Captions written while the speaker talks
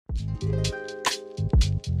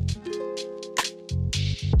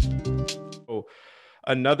Oh,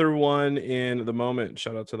 another one in the moment.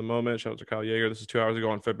 Shout out to the moment. Shout out to Kyle Yeager. This is 2 hours ago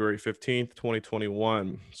on February 15th,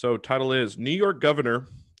 2021. So, title is New York governor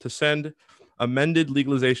to send amended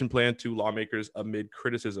legalization plan to lawmakers amid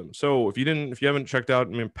criticism. So, if you haven't checked out,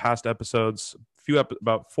 past episodes,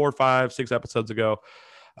 about 4, 5, 6 episodes ago,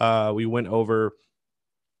 we went over,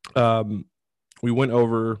 um, we went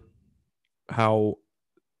over how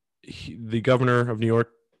the governor of New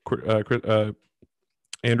York,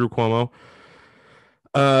 Andrew Cuomo,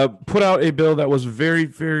 put out a bill that was very,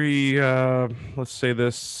 very, let's say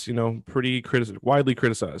this, pretty widely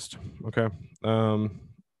criticized. Okay.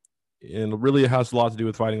 And really it has a lot to do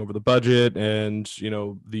with fighting over the budget. And,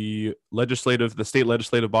 the state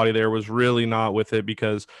legislative body there was really not with it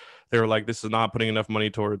because they were like, this is not putting enough money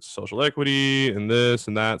towards social equity and this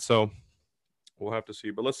and that. So we'll have to see.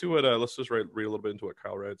 But let's see let's just read a little bit into what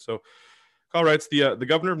Kyle writes. So Kyle writes, the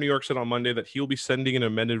governor of New York said on Monday that he'll be sending an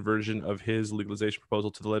amended version of his legalization proposal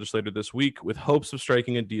to the legislature this week with hopes of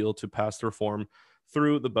striking a deal to pass the reform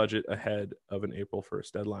through the budget ahead of an April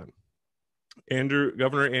 1st deadline.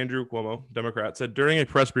 Governor Andrew Cuomo, Democrat, said during a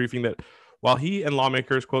press briefing that while he and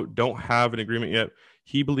lawmakers, quote, don't have an agreement yet,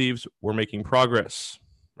 he believes we're making progress,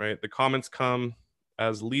 right? The comments come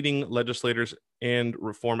as leading legislators and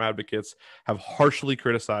reform advocates have harshly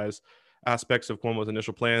criticized aspects of Cuomo's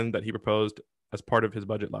initial plan that he proposed as part of his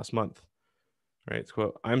budget last month. Right,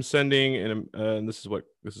 quote, I'm sending and this is what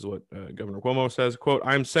Governor Cuomo says, quote,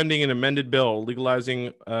 I'm sending an amended bill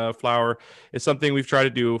legalizing flower. It's something we've tried to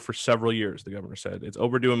do for several years, the governor said. It's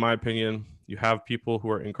overdue in my opinion. You have people who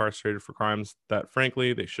are incarcerated for crimes that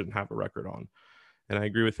frankly they shouldn't have a record on. And I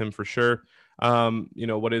agree with him for sure.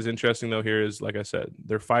 What is interesting though here is, like I said,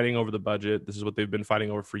 they're fighting over the budget. This is what they've been fighting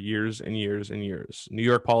over for years and years and years. New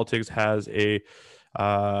York politics has a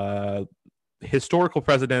historical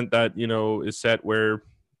precedent that is set where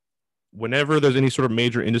whenever there's any sort of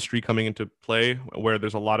major industry coming into play where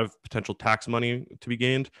there's a lot of potential tax money to be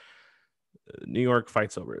gained, New York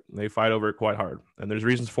fights over it. They fight over it quite hard, and there's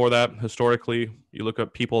reasons for that. Historically, you look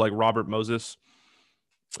at people like Robert Moses.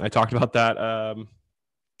 I talked about that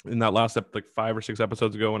in that last like 5 or 6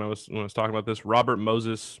 episodes ago when I was talking about this. Robert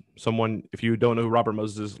Moses, someone, if you don't know who Robert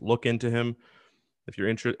Moses is, look into him. If you're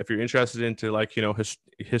interested into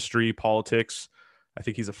history, politics, I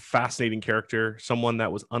think he's a fascinating character. Someone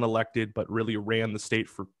that was unelected but really ran the state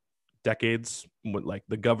for decades. Like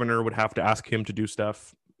the governor would have to ask him to do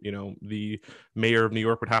stuff. The mayor of New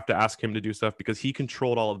York would have to ask him to do stuff because he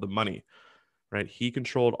controlled all of the money. Right, he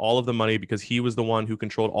controlled all of the money because he was the one who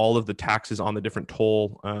controlled all of the taxes on the different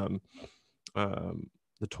the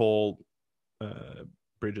toll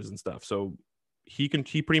bridges and stuff. So he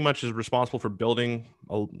pretty much is responsible for building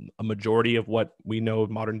a majority of what we know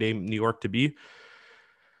modern day New York to be.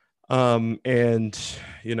 And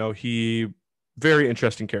he very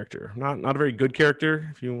interesting character, not a very good character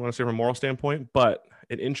if you want to say from a moral standpoint, but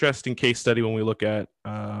an interesting case study when we look at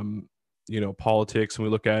politics and we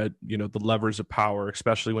look at the levers of power,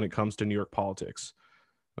 especially when it comes to New York politics.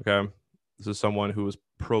 Okay, this is someone who was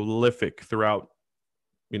prolific throughout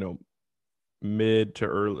mid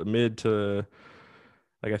to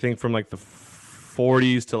like I think from like the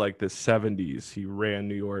 40s to like the 70s, he ran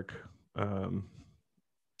New York,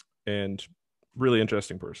 and really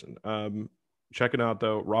interesting person. Check it out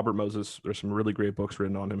though, Robert Moses. There's some really great books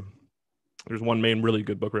written on him. There's one main really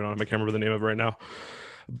good book written on him. I can't remember the name of it right now,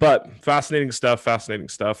 but fascinating stuff.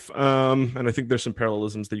 And I think there's some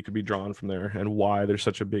parallelisms that you could be drawn from there and why there's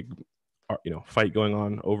such a big, fight going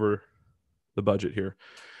on over the budget here.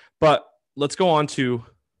 But let's go on to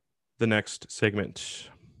the next segment.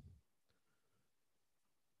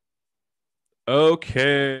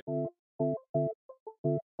 Okay.